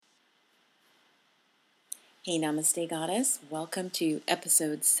Hey, Namaste Goddess. Welcome to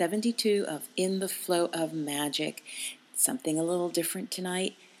episode 72 of In the Flow of Magic. Something a little different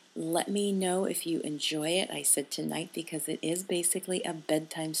tonight. Let me know if you enjoy it. I said tonight because it is basically a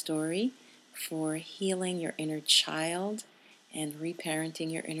bedtime story for healing your inner child and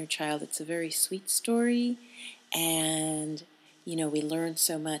reparenting your inner child. It's a very sweet story, and we learn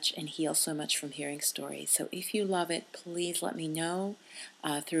so much and heal so much from hearing stories. So if you love it, please let me know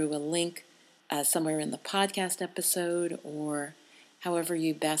through a link somewhere in the podcast episode or however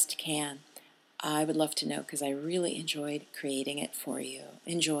you best can. I would love to know because I really enjoyed creating it for you.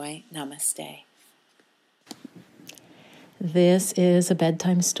 Enjoy. Namaste. This is a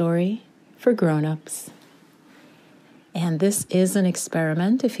bedtime story for grown-ups. And this is an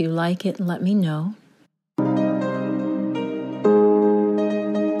experiment. If you like it, let me know.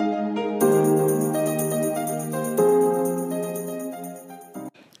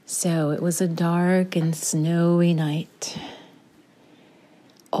 So it was a dark and snowy night.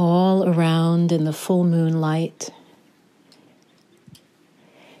 All around in the full moonlight,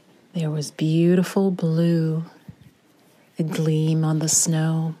 there was beautiful blue, a gleam on the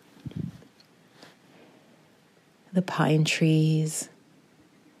snow, the pine trees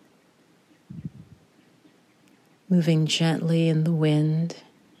moving gently in the wind.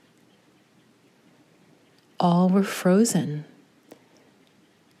 All were frozen.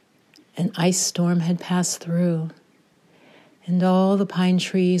 An ice storm had passed through, and all the pine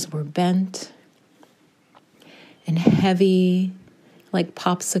trees were bent and heavy like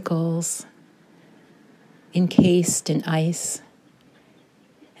popsicles, encased in ice.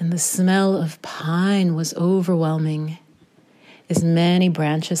 And the smell of pine was overwhelming, as many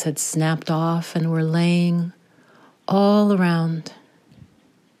branches had snapped off and were laying all around.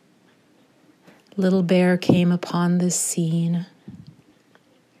 Little Bear came upon this scene.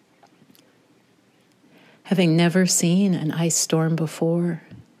 Having never seen an ice storm before,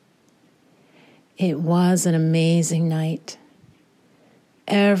 it was an amazing night.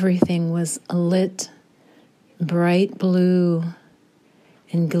 Everything was lit bright blue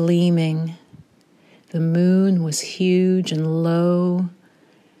and gleaming. The moon was huge and low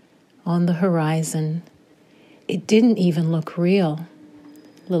on the horizon. It didn't even look real,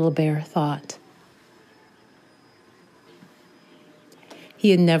 Little Bear thought. He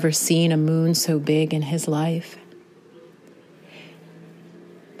had never seen a moon so big in his life.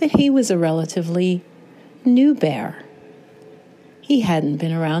 But he was a relatively new bear. He hadn't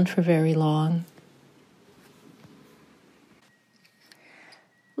been around for very long.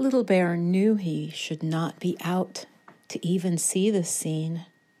 Little Bear knew he should not be out to even see this scene.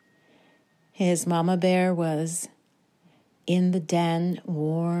 His mama bear was in the den,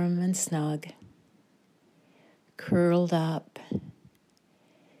 warm and snug, curled up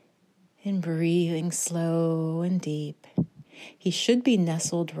and breathing slow and deep. He should be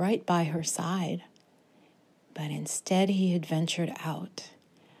nestled right by her side, but instead he had ventured out.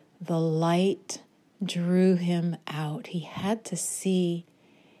 The light drew him out. He had to see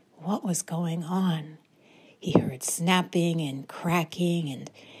what was going on. He heard snapping and cracking,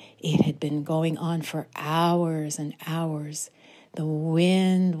 and it had been going on for hours and hours. The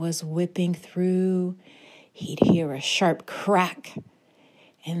wind was whipping through. He'd hear a sharp crack,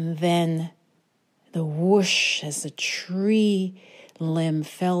 and then the whoosh as a tree limb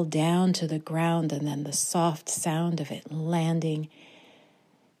fell down to the ground, and then the soft sound of it landing.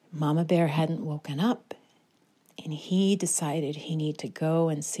 Mama Bear hadn't woken up, and he decided he needed to go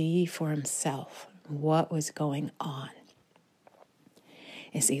and see for himself what was going on.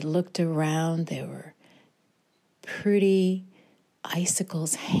 As he looked around, there were pretty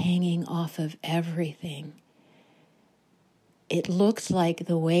icicles hanging off of everything. It looked like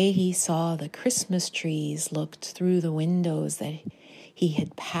the way he saw the Christmas trees looked through the windows that he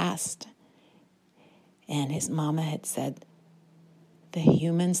had passed. And his mama had said, the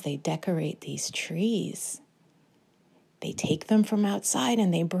humans, they decorate these trees. They take them from outside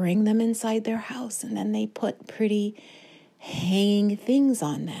and they bring them inside their house, and then they put pretty hanging things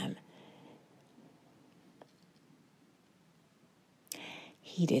on them.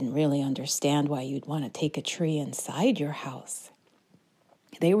 He didn't really understand why you'd want to take a tree inside your house.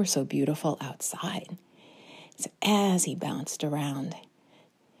 They were so beautiful outside. So as he bounced around,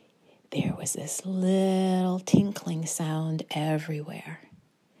 there was this little tinkling sound everywhere.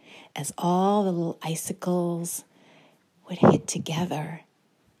 As all the little icicles would hit together,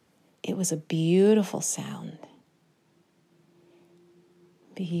 it was a beautiful sound.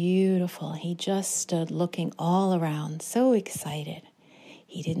 Beautiful. He just stood looking all around, so excited.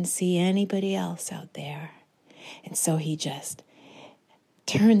 He didn't see anybody else out there. And so he just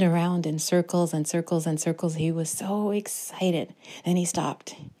turned around in circles and circles and circles. He was so excited. Then he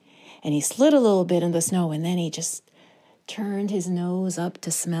stopped and he slid a little bit in the snow, and then he just turned his nose up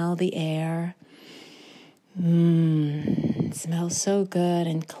to smell the air. It smells so good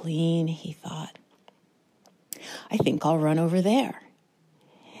and clean, he thought. I think I'll run over there.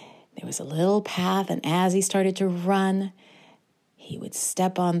 There was a little path, and as he started to run, he would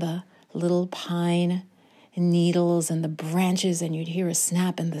step on the little pine needles and the branches, and you'd hear a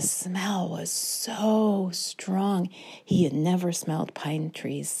snap, and the smell was so strong. He had never smelled pine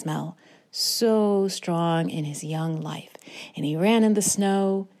trees smell so strong in his young life. And he ran in the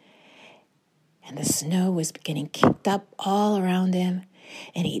snow, and the snow was getting kicked up all around him,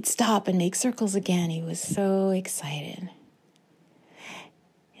 and he'd stop and make circles again. He was so excited.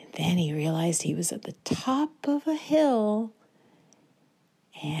 And then he realized he was at the top of a hill,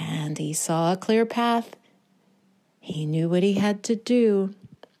 and he saw a clear path. He knew what he had to do.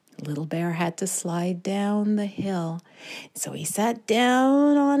 Little Bear had to slide down the hill. So he sat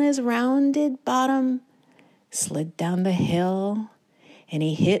down on his rounded bottom, slid down the hill, and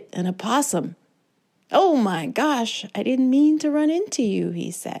he hit an opossum. "Oh my gosh, I didn't mean to run into you," he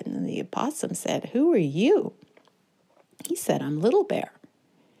said. And the opossum said, "Who are you?" He said, "I'm Little Bear.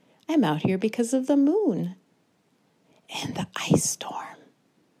 I'm out here because of the moon and the ice storm."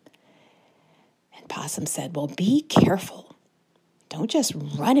 And Possum said, "Well, be careful. Don't just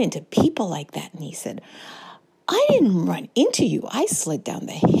run into people like that." And he said, "I didn't run into you. I slid down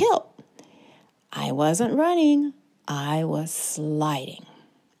the hill." "I wasn't running. I was sliding."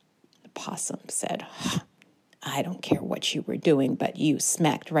 The possum said, "I don't care what you were doing, but you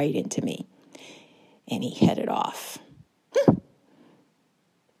smacked right into me." And he headed off.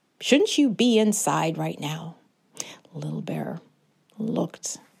 "Shouldn't you be inside right now?" Little Bear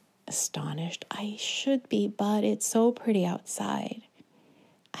looked astonished. "I should be, but it's so pretty outside.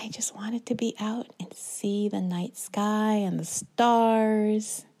 I just wanted to be out and see the night sky and the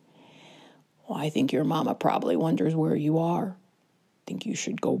stars." "Well, I think your mama probably wonders where you are. I think you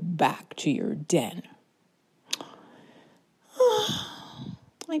should go back to your den."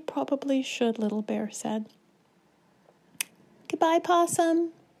 "I probably should," Little Bear said. "Goodbye,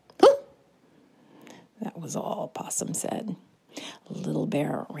 Possum." That was all Possum said. Little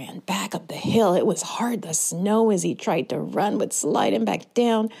Bear ran back up the hill. It was hard. The snow, as he tried to run, would slide him back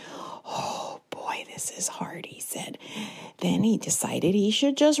down. "Oh, boy, this is hard," he said. Then he decided he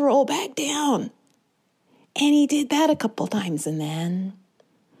should just roll back down. And he did that a couple times. And then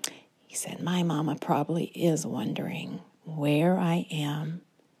he said, "My mama probably is wondering where I am.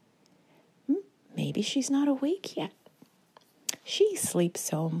 Maybe she's not awake yet. She sleeps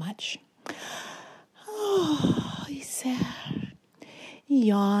so much." "Oh," he said. He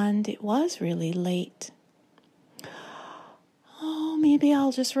yawned. It was really late. "Oh, maybe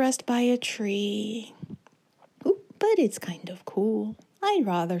I'll just rest by a tree. But it's kind of cool. I'd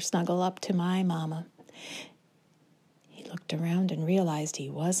rather snuggle up to my mama." He looked around and realized he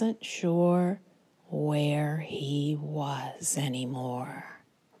wasn't sure where he was anymore.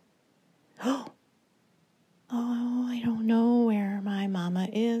 Oh, I don't know where my mama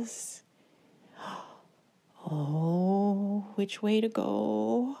is. Oh, which way to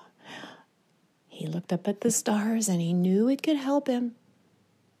go? He looked up at the stars and he knew it could help him,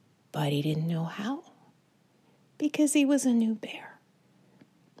 but he didn't know how, because he was a new bear.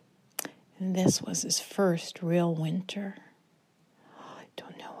 And this was his first real winter. I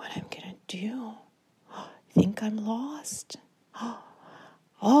don't know what I'm going to do. I think I'm lost.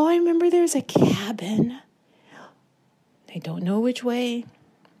 Oh, I remember there's a cabin. I don't know which way.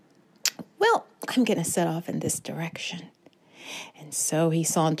 Well, I'm going to set off in this direction. And so he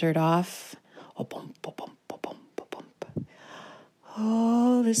sauntered off.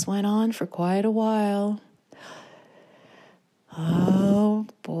 Oh, this went on for quite a while. Oh,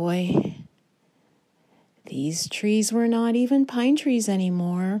 boy. These trees were not even pine trees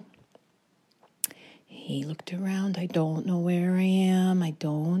anymore. He looked around. I don't know where I am. I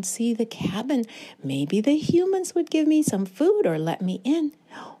don't see the cabin. Maybe the humans would give me some food or let me in.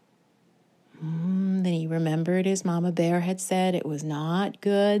 Then he remembered his mama bear had said it was not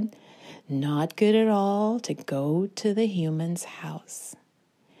good at all to go to the humans' house.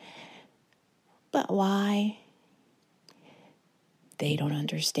 But why? They don't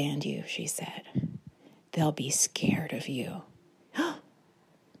understand you, she said. They'll be scared of you.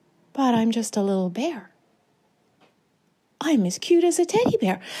 But I'm just a little bear. I'm as cute as a teddy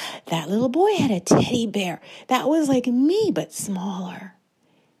bear. That little boy had a teddy bear that was like me, but smaller.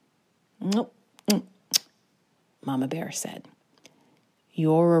 Nope. Mama Bear said,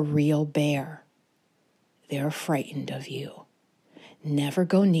 "You're a real bear. They're frightened of you. never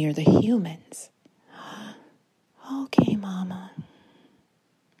go near the humans. Okay, Mama.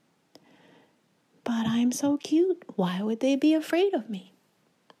 But I'm so cute. Why would they be afraid of me?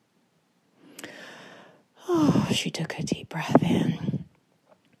 Oh, she took a deep breath in.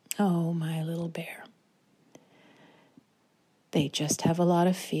 Oh, my little bear. They just have a lot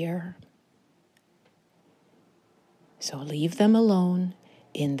of fear. So leave them alone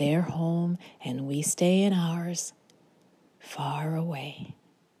in their home, and we stay in ours, far away.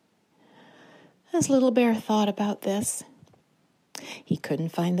 As Little Bear thought about this, he couldn't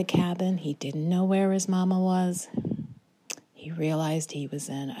find the cabin. He didn't know where his mama was. He realized he was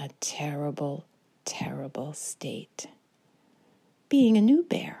in a terrible, terrible state. Being a new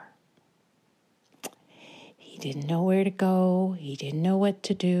bear. He didn't know where to go. He didn't know what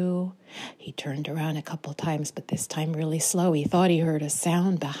to do. He turned around a couple times, but this time really slow. He thought he heard a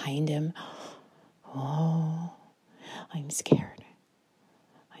sound behind him. Oh, I'm scared.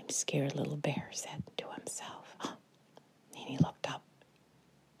 I'm scared, Little Bear said to himself. And he looked up,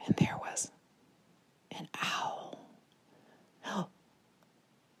 and there was an owl. Oh,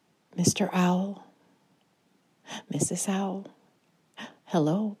 Mr. Owl, Mrs. Owl,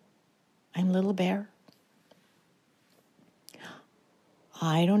 hello, I'm Little Bear.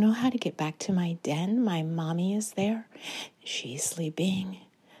 I don't know how to get back to my den. My mommy is there. She's sleeping.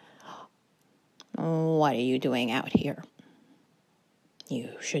 What are you doing out here? You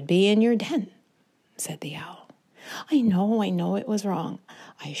should be in your den, said the owl. I know it was wrong.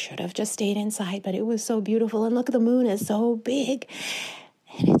 I should have just stayed inside, but it was so beautiful. And look, the moon is so big.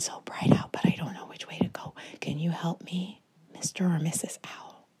 And it's so bright out, but I don't know which way to go. Can you help me, Mr. or Mrs.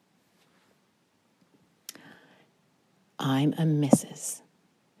 Owl? I'm a Mrs.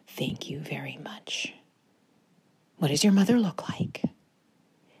 Thank you very much. What does your mother look like?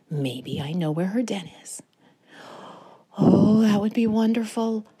 Maybe I know where her den is. Oh, that would be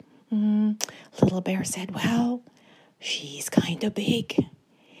wonderful. Little Bear said, well, she's kind of big.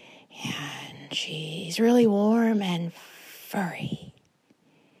 And she's really warm and furry.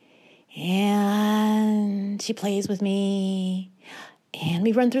 And she plays with me. And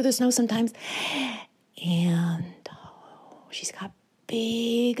we run through the snow sometimes. And she's got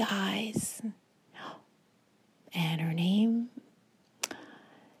big eyes. And her name?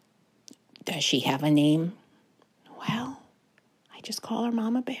 Does she have a name? Well, I just call her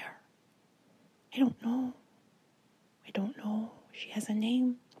Mama Bear. I don't know. She has a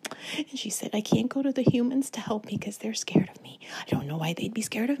name. And she said, I can't go to the humans to help me because they're scared of me. I don't know why they'd be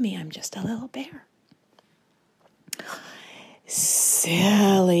scared of me. I'm just a little bear.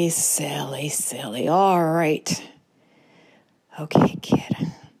 Silly, silly, silly. All right. Okay,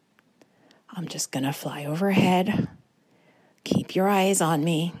 kid. I'm just going to fly overhead. Keep your eyes on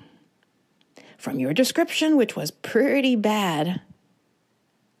me. From your description, which was pretty bad,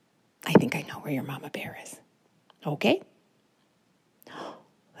 I think I know where your mama bear is. Okay? Oh,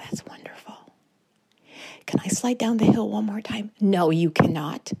 that's wonderful. Can I slide down the hill one more time? No, you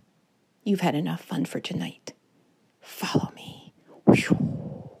cannot. You've had enough fun for tonight. Follow me.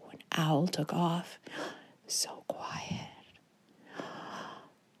 Whew. An owl took off. So quiet.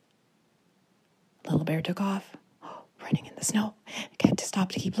 Little Bear took off, running in the snow. I had to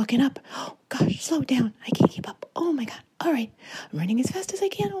stop to keep looking up. Oh, gosh, slow down. I can't keep up. Oh, my God. All right. I'm running as fast as I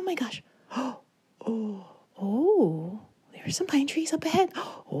can. Oh, my gosh. Oh, there's some pine trees up ahead.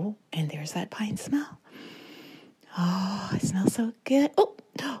 Oh, and there's that pine smell. Oh, it smells so good. Oh,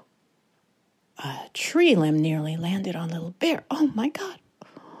 a tree limb nearly landed on Little Bear. Oh, my God.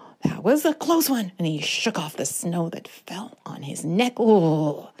 That was a close one. And he shook off the snow that fell on his neck.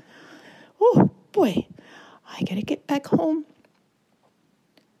 Oh, boy. I gotta get back home.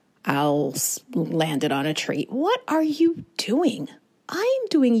 Owl landed on a tree. What are you doing? I'm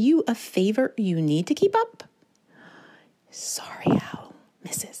doing you a favor. You need to keep up. Sorry, Owl.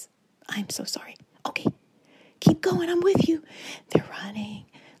 Mrs. I'm so sorry. Okay, keep going. I'm with you. They're running.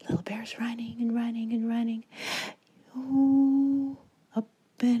 Little Bear's running and running and running. Oh, up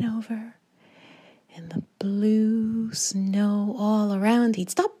and over. And the blue snow all around. He'd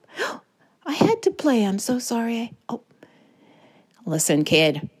stop. I had to play. I'm so sorry. Listen,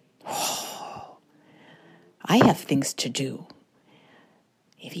 kid. I have things to do.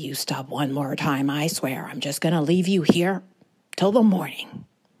 If you stop one more time, I swear I'm just going to leave you here till the morning.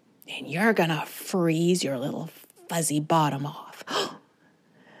 And you're going to freeze your little fuzzy bottom off.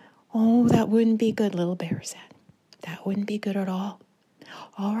 Oh, that wouldn't be good, Little Bear said. That wouldn't be good at all.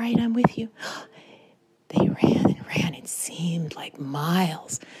 All right, I'm with you. They ran and ran. It seemed like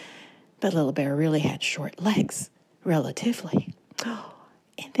miles. But Little Bear really had short legs, relatively.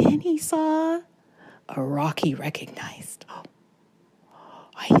 And then he saw a rock he recognized.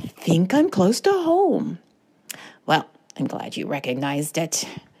 I think I'm close to home. Well, I'm glad you recognized it.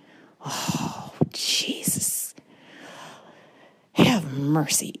 Oh, Jesus. Have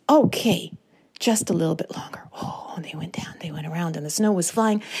mercy. Okay, just a little bit longer. Oh, they went down, they went around, and the snow was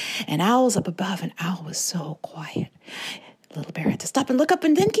flying, and Owl was up above, and Owl was so quiet. Little Bear had to stop and look up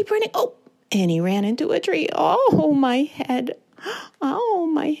and then keep running. Oh, and he ran into a tree. Oh, my head. Oh,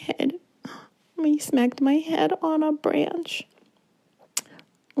 my head. He smacked my head on a branch.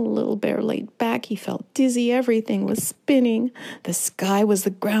 Little Bear laid back. He felt dizzy. Everything was spinning. The sky was the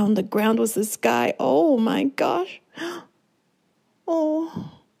ground. The ground was the sky. Oh, my gosh.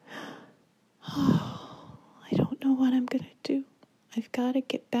 Oh, I don't know what I'm going to do. I've got to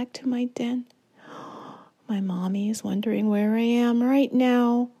get back to my den. My mommy is wondering where I am right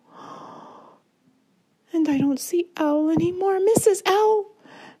now. And I don't see Owl anymore. Mrs. Owl.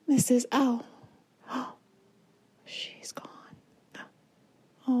 Mrs. Owl. She's gone.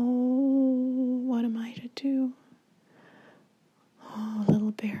 Oh, what am I to do? Oh,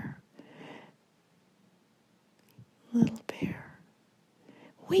 Little Bear. Little Bear.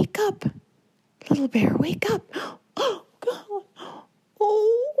 Wake up. Little Bear, wake up. Oh, God.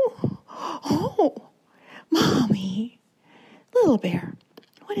 Oh, Mommy. Little Bear,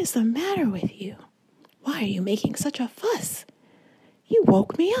 what is the matter with you? Why are you making such a fuss? You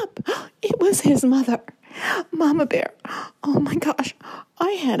woke me up. It was his mother, Mama Bear. Oh, my gosh.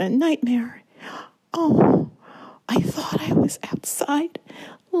 I had a nightmare. Oh, I thought I was outside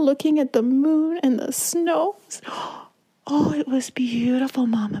looking at the moon and the snow. Oh, it was beautiful,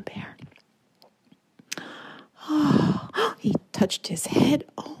 Mama Bear. Oh, he touched his head.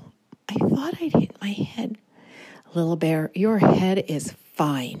 Oh, I thought I'd hit my head. Little Bear, your head is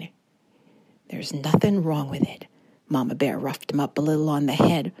fine. There's nothing wrong with it. Mama Bear roughed him up a little on the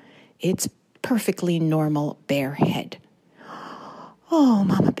head. It's perfectly normal bear head. Oh,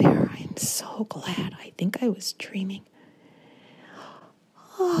 Mama Bear, I'm so glad. I think I was dreaming.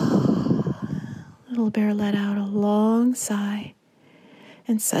 Oh, Little Bear let out a long sigh,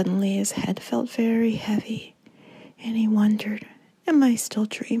 and suddenly his head felt very heavy, and he wondered, am I still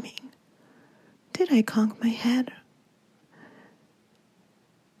dreaming? Did I conk my head?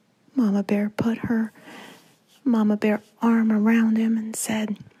 Mama Bear put her Mama Bear arm around him and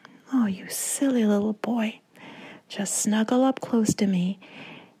said, oh, you silly little boy, just snuggle up close to me.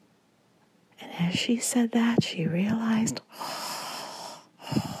 And as she said that, she realized,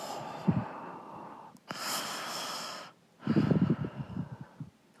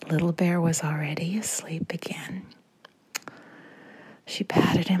 Little Bear was already asleep again. She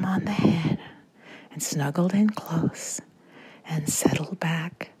patted him on the head and snuggled in close and settled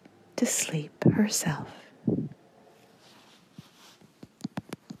back to sleep herself.